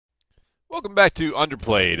Welcome back to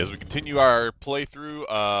Underplayed as we continue our playthrough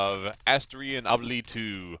of Asterix and Obelix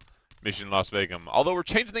 2 Mission Las Vegum. Although we're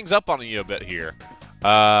changing things up on you a bit here.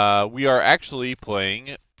 We are actually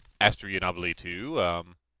playing Asterix and Obelix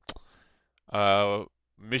 2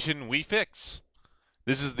 Mission Wifix.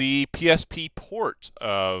 This is the PSP port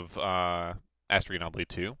of Asterix and Obelix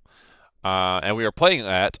 2. And we are playing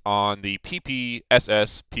that on the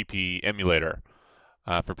PPSSPP emulator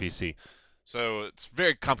for PC. So it's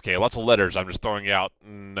very complicated. Lots of letters I'm just throwing out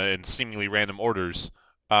in seemingly random orders.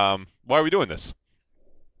 Why are we doing this?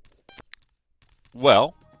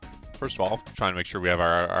 Well, first of all, trying to make sure we have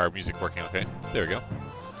our music working okay. There we go.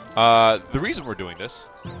 The reason we're doing this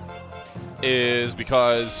is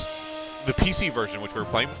because the PC version, which we were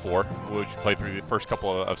playing before, which you played through the first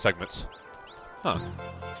couple of segments.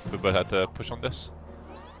 We both have to push on this.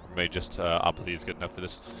 Or maybe just Obelix is good enough for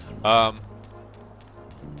this.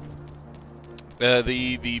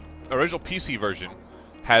 The original PC version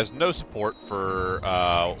has no support for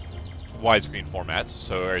widescreen formats,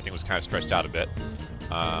 so everything was kind of stretched out a bit.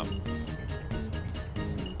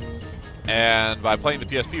 And by playing the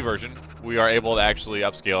PSP version, we are able to actually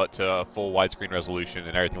upscale it to a full widescreen resolution,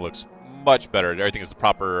 and everything looks much better. Everything is the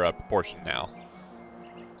proper proportion now.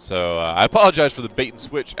 So I apologize for the bait and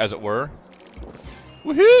switch, as it were.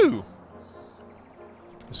 Woohoo!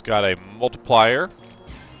 Just got a multiplier.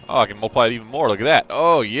 Oh, I can multiply it even more. Look at that.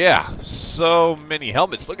 Oh, yeah. So many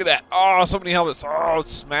helmets. Look at that. Oh, so many helmets. Oh,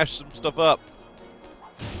 let's smash some stuff up.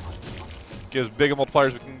 Get as big a multiplier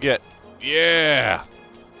as we can get. Yeah.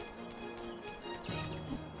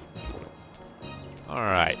 All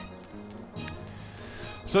right.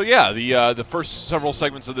 So, yeah, the first several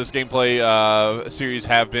segments of this gameplay series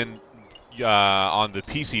have been on the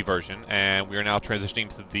PC version, and we are now transitioning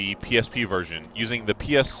to the PSP version using the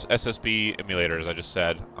PSSSP emulator, as I just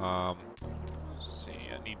said. Let's see,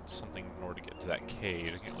 I need something in order to get to that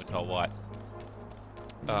cave. I can't really tell what.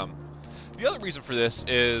 The other reason for this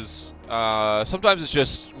is sometimes it's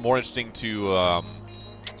just more interesting to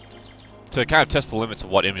kind of test the limits of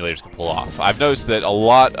what emulators can pull off. I've noticed that a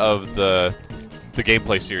lot of the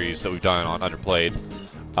gameplay series that we've done on Underplayed,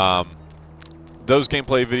 those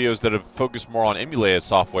gameplay videos that have focused more on emulated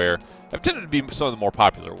software have tended to be some of the more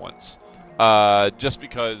popular ones. Just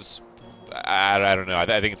because, I don't know, I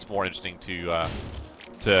think it's more interesting to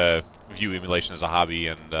view emulation as a hobby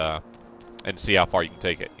and see how far you can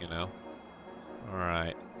take it, you know?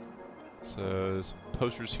 Alright. So, there's some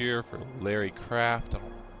posters here for Larry Kraft.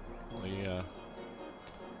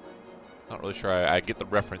 Not really sure I get the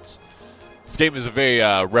reference. This game is a very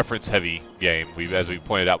reference-heavy game. As we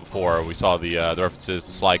pointed out before, we saw the references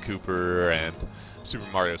to Sly Cooper and Super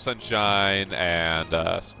Mario Sunshine and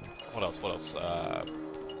what else?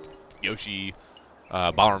 Yoshi,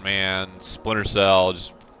 Bomberman, Splinter Cell,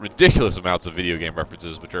 just ridiculous amounts of video game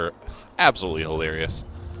references, which are absolutely hilarious.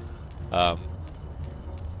 Oh,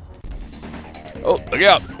 look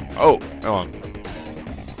out! Oh, come on.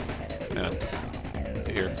 Yeah.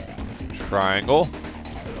 Here. Triangle.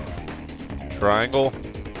 Triangle.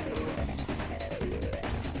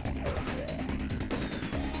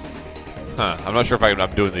 I'm not sure if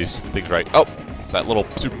I'm doing these things right. Oh, that little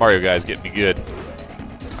Super Mario guy is getting me good.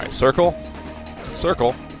 Alright, circle.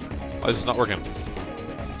 Circle. Why is this not working?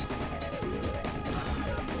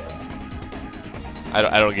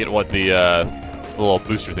 I don't get what the little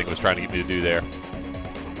booster thing was trying to get me to do there.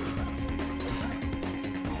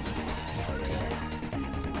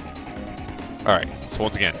 Alright, so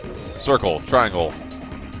once again. Circle, triangle.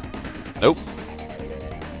 Nope.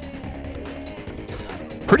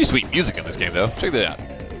 Pretty sweet music in this game, though. Check that out.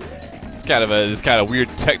 It's kind of this kind of weird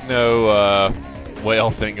techno whale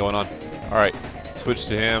thing going on. All right, switch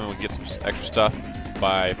to him, and we get some extra stuff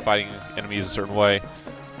by fighting enemies a certain way.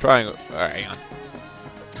 Triangle. All right, hang on.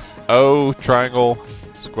 O, triangle,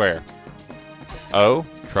 square. O,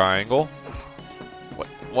 triangle.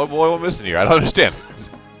 What am I missing here? I don't understand.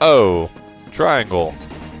 O, triangle.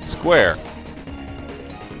 Square.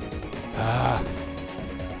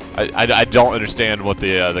 I don't understand what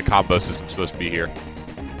the combo system is supposed to be here.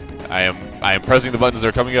 I am pressing the buttons that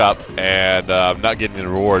are coming up, and I'm not getting the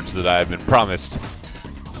rewards that I've been promised.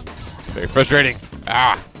 It's very frustrating.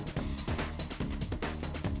 Ah.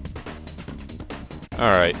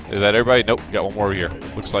 All right, is that everybody? Nope, we got one more here.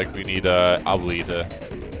 Looks like we need Obelix to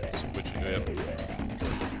switch into him.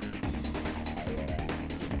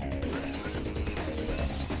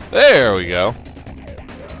 There we go.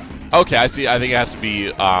 Okay, I see. I think it has to be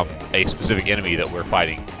a specific enemy that we're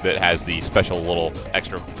fighting that has the special little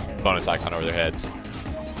extra bonus icon over their heads.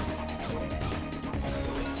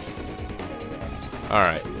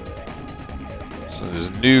 Alright. So there's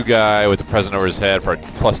a new guy with a present over his head for a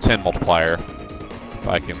 +10 multiplier. If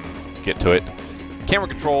I can get to it. Camera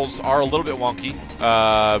controls are a little bit wonky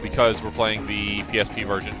because we're playing the PSP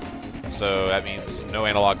version. So that means no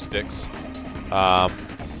analog sticks.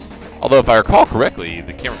 Although if I recall correctly,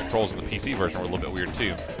 the camera controls in the PC version were a little bit weird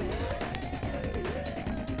too.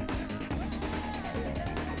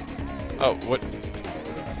 Oh, what?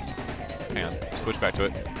 Hang on. Switch back to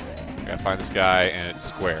it. I gotta find this guy and it's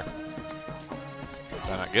square.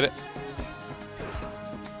 Did I not get it?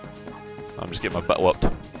 I'm just getting my butt whooped.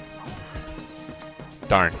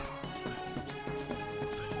 Darn.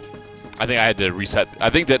 I think I had to reset. I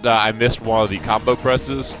think that I missed one of the combo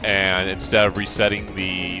presses, and instead of resetting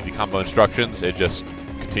the combo instructions, it just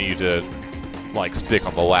continued to like stick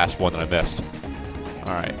on the last one that I missed.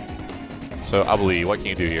 All right. So, Obelix, what can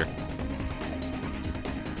you do here?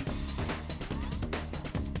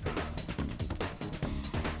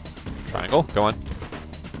 Triangle, go on.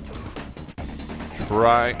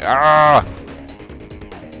 Ah!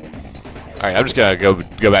 Alright, I'm just gonna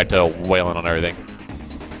go back to wailing on everything.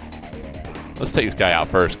 Let's take this guy out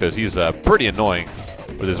first, because he's pretty annoying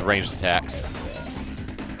with his ranged attacks.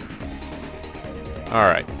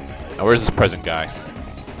 Alright. Now where's this present guy?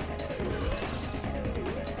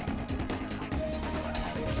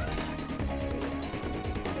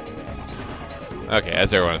 Okay,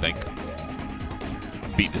 that's everyone I think.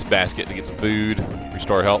 Beat this basket to get some food,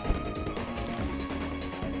 restore health.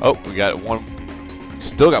 Oh, we got one.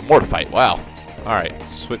 Still got more to fight. Wow. Alright,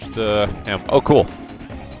 switch to him. Oh, cool.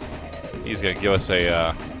 He's going to give us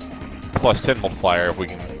a +10 multiplier if we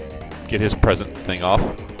can get his present thing off.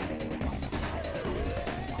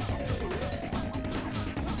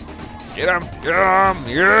 Get him! Get him!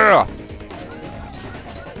 Yeah!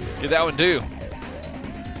 Get that one too.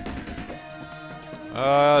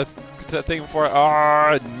 Get to that thing before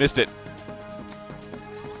I missed it.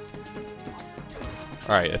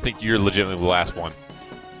 Alright, I think you're legitimately the last one.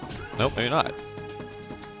 Nope, maybe not.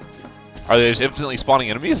 Are they just infinitely spawning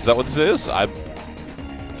enemies? Is that what this is?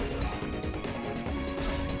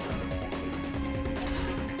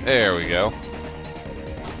 There we go.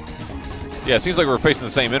 Yeah, it seems like we're facing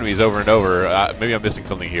the same enemies over and over. Maybe I'm missing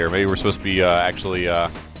something here. Maybe we're supposed to be actually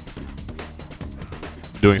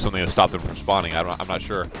doing something to stop them from spawning. I'm not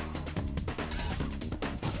sure.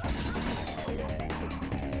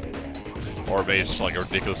 Or maybe it's just like a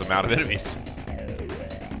ridiculous amount of enemies.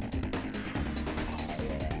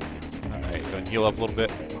 Alright, go and heal up a little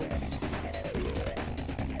bit.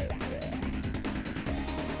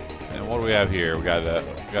 And what do we have here? We got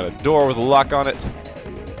a door with a lock on it.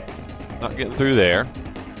 Not getting through there.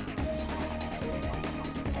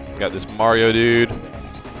 We got this Mario dude.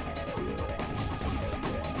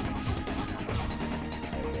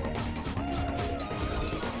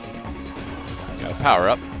 Got a power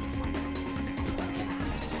up.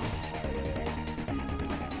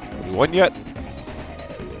 One yet?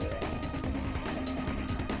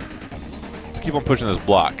 Let's keep on pushing this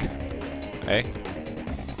block. Hey,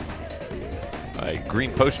 a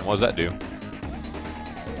green potion. What does that do?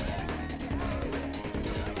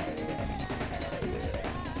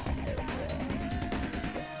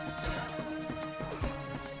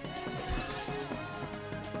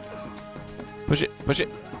 Push it, push it.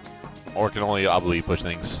 Or can only Obelix push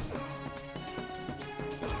things?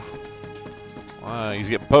 He's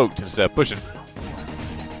getting poked instead of pushing.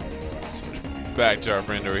 Switch back to our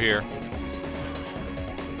friend over here.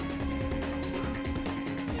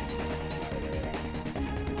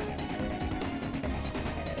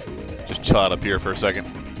 Just chill out up here for a second.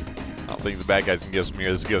 I don't think the bad guys can get us from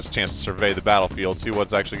here. This gives us a chance to survey the battlefield, see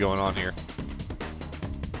what's actually going on here.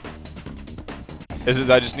 Is it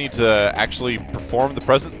that I just need to actually perform the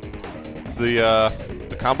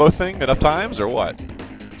the combo thing enough times, or what?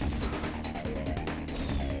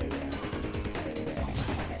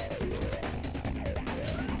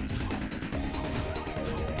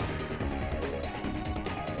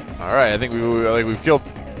 All right, I think we've killed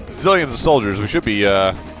zillions of soldiers. We should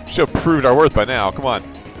have proved our worth by now. Come on,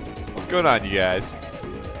 what's going on, you guys?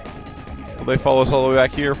 Will they follow us all the way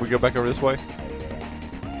back here if we go back over this way?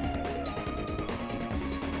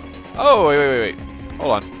 Oh, wait.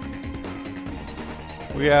 Hold on.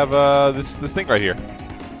 We have this thing right here.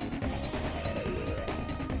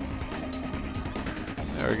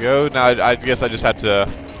 There we go. Now I guess I just have to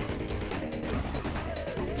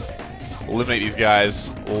eliminate these guys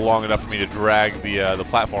long enough for me to drag the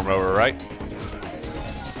platform over, right?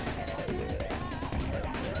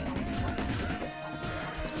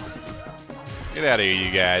 Get out of here,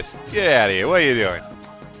 you guys. Get out of here. What are you doing?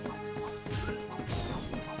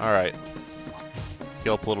 Alright.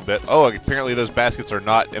 Heal up a little bit. Oh, apparently those baskets are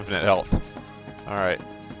not infinite health. Alright.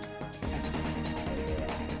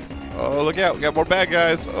 Oh, look out. We got more bad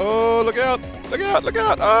guys. Oh, look out. Look out. Look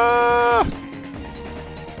out. Ah!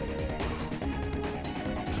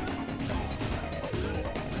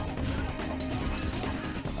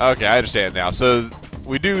 Okay, I understand now. So,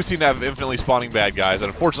 we do seem to have infinitely spawning bad guys,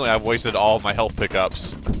 and unfortunately I've wasted all of my health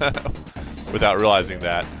pickups without realizing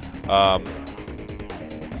that.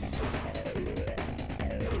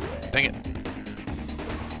 Dang it.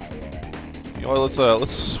 You know what,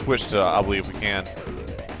 let's switch to Obelix if we can.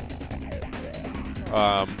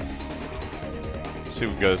 See if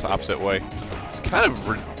we can go this opposite way. It's kind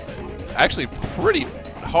of actually pretty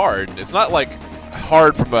hard. It's not like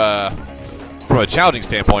hard from a challenging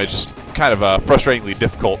standpoint. It's just kind of a frustratingly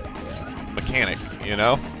difficult mechanic, you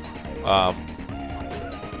know?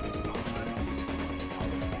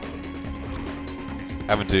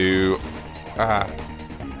 Having to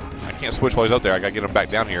I can't switch while he's up there. I gotta get him back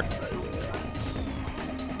down here.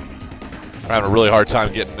 We're having a really hard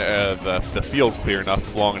time getting the field clear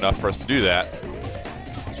enough, long enough for us to do that.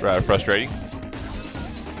 It's rather frustrating.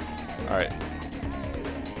 Alright.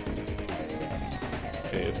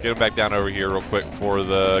 Okay, let's get him back down over here real quick before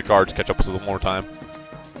the guards catch up with us one more time.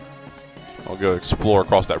 I'll go explore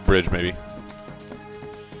across that bridge, maybe.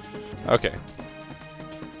 Okay.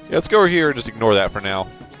 Yeah, let's go over here and just ignore that for now.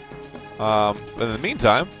 But in the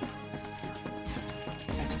meantime...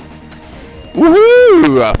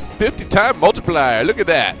 Woohoo! A 50-time multiplier. Look at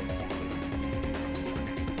that.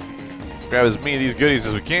 Grab as many of these goodies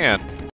as we can.